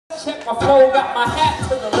check my flow, got my hat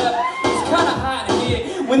to the left. It's kinda hot in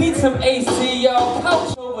here. We need some AC, yo.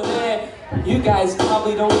 Couch over there. You guys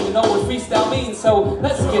probably don't even know what freestyle means, so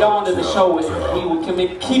let's get on to the show. We can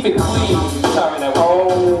keep it clean. Sorry that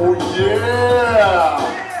was. Oh yeah,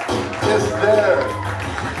 it's there.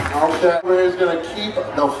 Okay, we're gonna keep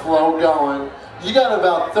the flow going. You got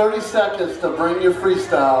about 30 seconds to bring your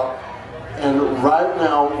freestyle, and right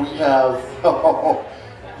now we have. Oh,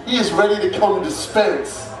 he is ready to come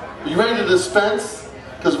dispense. Are you ready to dispense?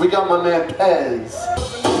 Because we got my man Pez.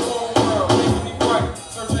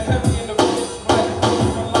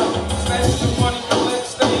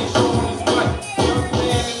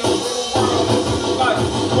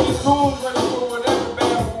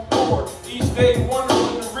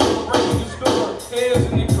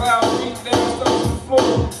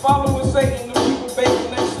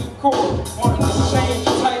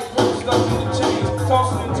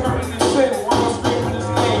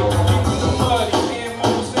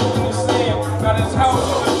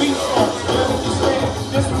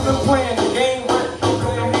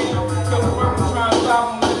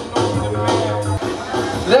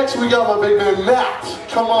 Next we got my big man Matt.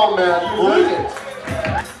 Come on, Matt, bring it.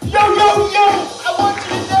 Yo, yo, yo! I want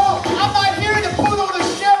you to know I'm not here to put on a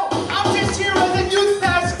show. I'm just here as a youth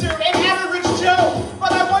pastor and average Joe.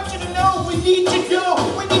 But I want you to know we need to go.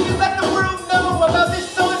 We need to let the world know about this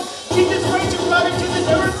son, Jesus Christ, who brought it to this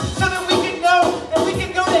earth so that we can know and we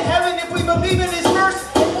can go to heaven if we believe in his first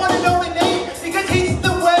and one and only name, because he's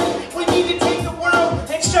the way. We need to take the world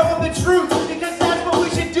and show them the truth, because that's what we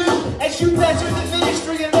should do as youth pastors in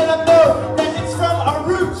ministry, and let them know that it's from our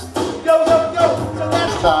roots. Yo, yo, yo. So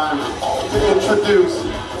that's time to introduce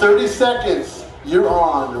 30 seconds. You're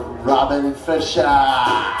on Robin Fisher.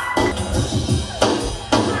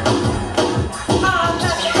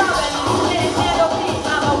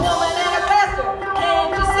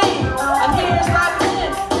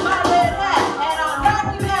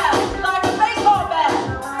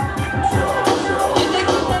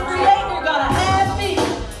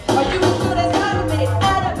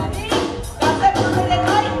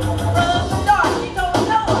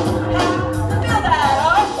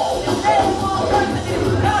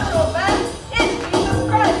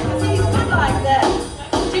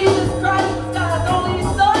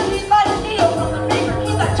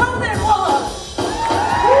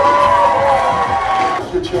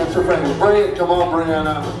 Bring it, come on,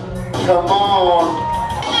 Brianna. Come on.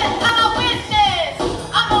 I'm a witness.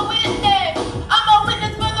 I'm a witness. I'm a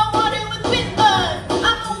witness for the one who was with us.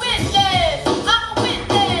 I'm a witness. I'm a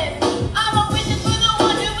witness. I'm a witness for the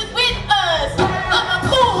one who was with us. I'm a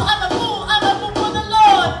fool. I'm a fool. I'm a fool for the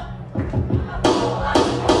Lord.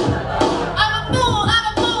 I'm a fool. I'm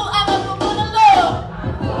a fool. I'm a fool for the Lord.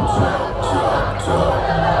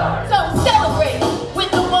 So celebrate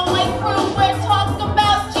with the one-way crew. We're talking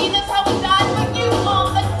about Jesus, how he died for you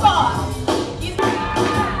on the cross.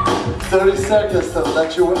 30 seconds to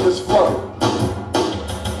let your witness flow.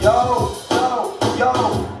 Yo, yo, yo.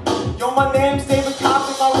 Yo, my name's David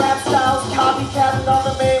Coffey. My rap style's copycat on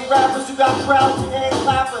the main rappers who got crowds and ain't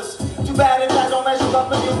clappers. Too bad if that don't measure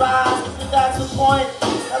up in your eyes. If that's the point,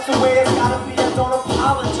 that's the way it's gotta be. I don't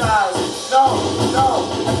apologize. No,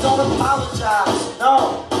 no, I don't apologize.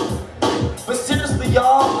 No. But seriously,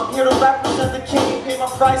 y'all, I'm here to represent the king. Paid my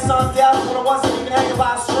price on death when I wasn't even hanging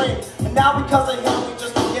by a string. And now because of him, we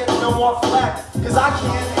just get no more flack. Cause I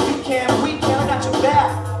can, and you can, and we can, I got your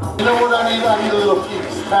back. You know what I need? I need a little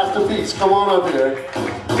piece. Pastor Peace, come on up here.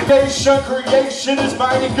 Creation is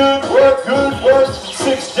mighty good work, good work.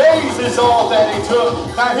 6 days is all that it took.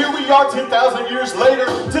 Now here we are 10,000 years later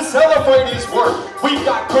to celebrate his work. We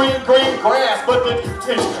got green grass, but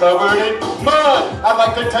it's covered in mud. I'd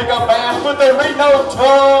like to take a bath, but there ain't no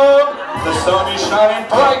tub. The sun is shining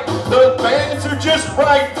bright, the bands are just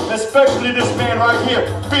right, especially this man right here,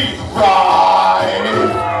 B.Reith.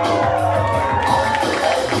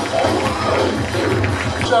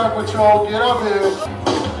 Shark Patrol, get up here.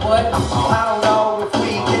 What? I don't know if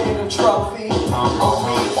we getting a trophy or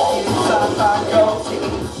we inside my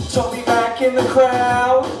goatee. So be back in the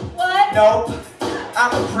crowd. What? Nope.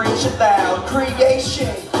 I'ma preach it loud.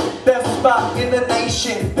 Creation, best spot in the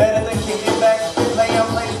nation. Better than kicking back and play on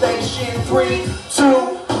PlayStation. 3, 2,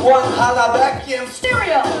 1, holla back in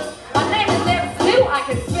Stereo. My name is MC B.Reith. I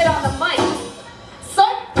can spit on the mic.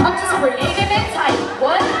 Son, I'm just creative and tight.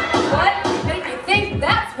 What? What? And if you think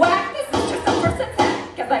that's whack, this is just a first attack.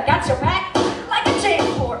 Cause I got your back like a chain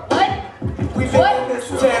for what? We live in this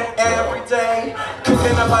tent every day,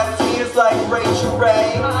 cooking up ideas like Rachel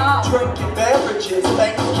Ray, drinking beverages.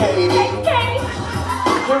 Thank you, Katie. Hey, Katie.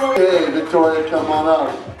 Hey, Victoria, come on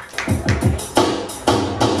up.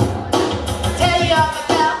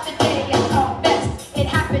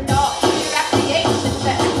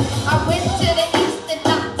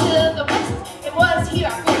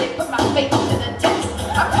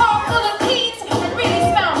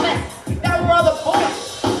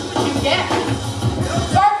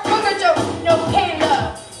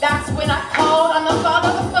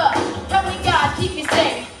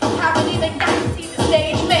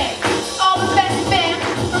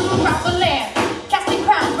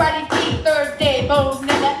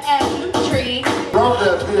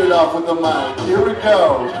 off with the mic. Here we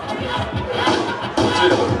go.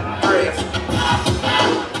 2, 3.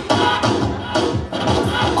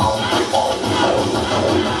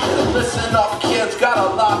 Listen up, kids, got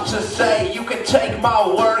a lot to say. You can take my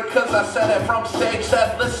word, cause I said it from stage.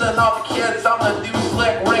 Said, listen up, kids, I'm the new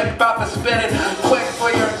Slick Rick, about to spit it quick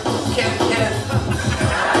for your kids.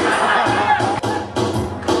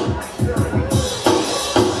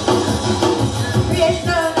 Creation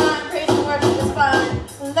 09, creation worship is fine.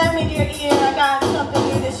 Lend me your ear, I got something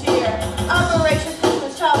new this year. Operation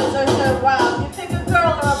Christmas Child are so wild. You pick a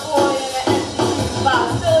girl or a boy in an empty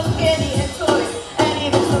box, fill of candy and toys, and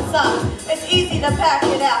even some socks. It's easy to pack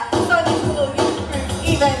it out. Sunday school, youth group,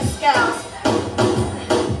 even scouts.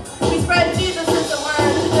 We spread Jesus as the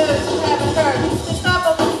word to those who haven't heard. To stop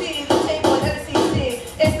up and see the table at OCC.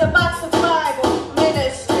 It's the box of Bible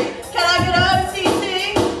ministry. Can I get an OCC?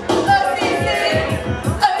 OCC!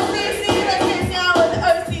 OCC! Let's get down with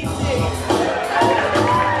OCC.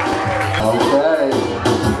 Okay.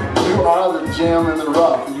 You are the jam in the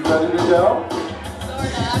rough. Are you ready to go? Sort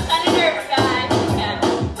of. I'm kind of nervous, guys. Yeah.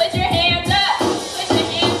 Put your hands up. Put your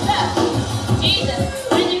hands up. Jesus,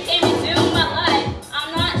 when you came into my life,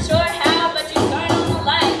 I'm not sure how, but you turned on the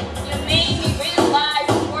light. You made me realize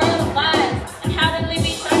the world of lies and how to live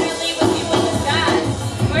eternally with you in the sky.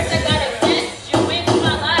 First, I gotta sense you into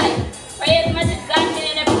my life. Pray as much as I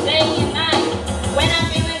can every day and night. When I'm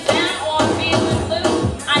feeling down or feeling blue,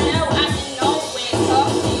 I know I can always talk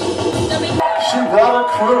to you. So we She brought a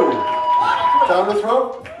crew. Time to throw?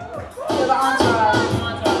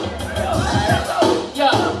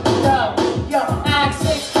 Acts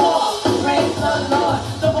 6:4, praise the Lord.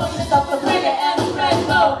 The voices of the prayer and the praise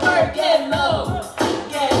low. Bird, get low.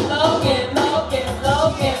 Get low, get low, get low,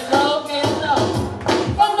 get low, get low.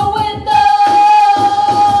 From the window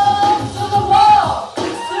to the wall,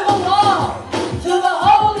 to the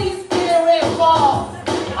Holy Spirit wall.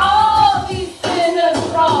 All these sinners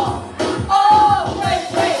wrong. Oh, pray,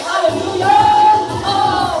 pray, hallelujah.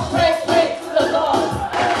 Oh, pray, pray to the Lord.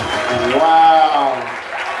 Wow.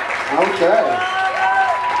 Okay.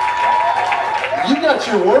 You got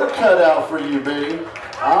your work cut out for you, baby.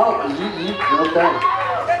 Okay.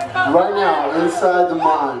 Right now, inside the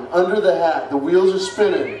mind, under the hat, the wheels are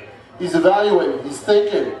spinning. He's evaluating, he's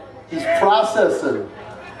thinking, he's processing.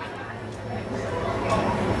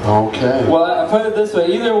 Okay. Well, I put it this way.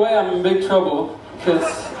 Either way, I'm in big trouble because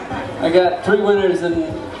I got 3 winners, and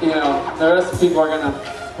you know the rest of the people are gonna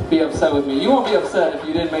be upset with me. You won't be upset if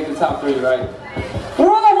you didn't make the top 3, right?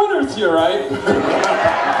 We're all winners here, right? There's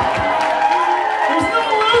no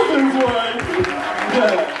losers, right?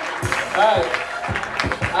 All right.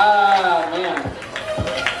 Man.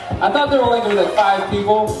 I thought there were only gonna be like 5 people.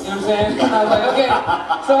 You know what I'm saying? And I was like, okay,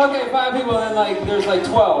 so 5 people, and then like there's like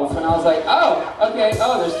 12, and I was like, oh, okay,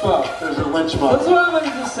 oh, there's 12. There's a lynch mob. That's what I'm going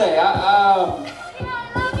to just say.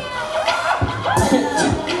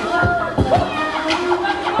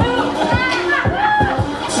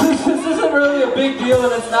 This isn't really a big deal,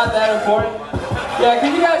 and it's not that important. Yeah,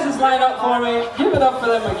 can you guys just line up for me? Give it up for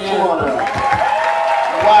them again. Come on up.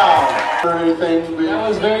 Wow. Or anything to be... That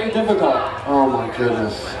was very difficult. Oh my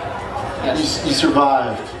goodness. Yes. You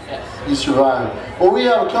survived. Yes. You survived. Well, we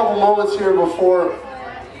have a couple moments here before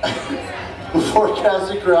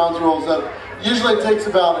Casting Crowns rolls up. Usually it takes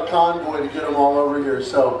about a convoy to get them all over here.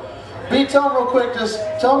 So, B, tell them real quick, just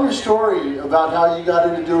tell them your story about how you got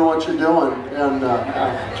into doing what you're doing. And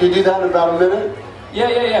can you do that in about a minute?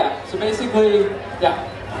 Yeah. So basically,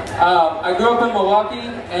 I grew up in Milwaukee,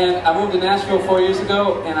 and I moved to Nashville 4 years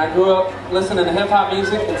ago, and I grew up listening to hip-hop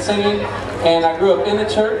music and singing, and I grew up in the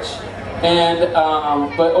church, and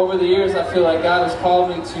but over the years I feel like God has called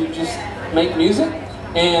me to just make music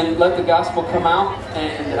and let the gospel come out,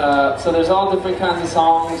 and so there's all different kinds of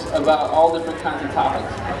songs about all different kinds of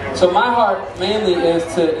topics. So my heart mainly is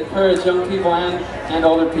to encourage young people and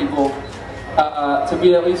older people to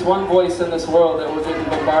be at least one voice in this world that we're getting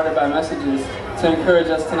bombarded by messages, to encourage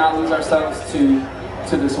us to not lose ourselves to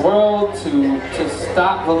this world, to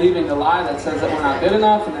stop believing the lie that says that we're not good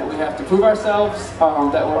enough and that we have to prove ourselves,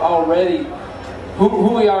 that we're already,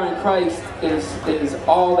 who we are in Christ is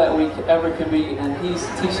all that we ever can be, and He's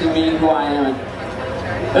teaching me who I am.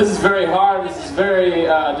 And this is very hard, this is very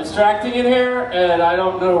distracting in here, and I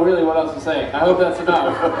don't know really what else to say. I hope that's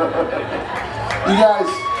enough. You guys,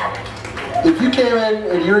 if you came in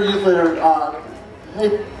and you're a youth leader,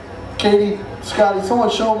 hey, Katie, Scotty, someone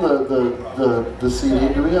show them the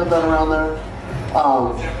CD. Do we have that around there?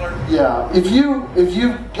 Yeah. If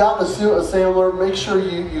you've gotten a sampler, make sure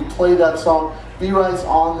you play that song. B.Reith's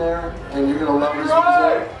on there, and you're gonna love his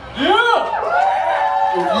music. Yeah.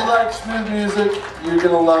 If you like smooth music, you're going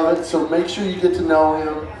to love it, so make sure you get to know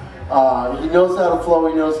him. He knows how to flow,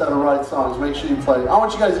 he knows how to write songs. Make sure you play. I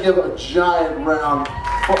want you guys to give a giant round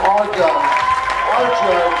for our guy, our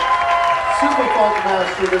judge, Super Funk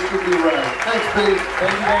Master, Mr. B.Reith. Thanks, Pete.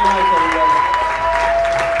 Thank you very much, everybody.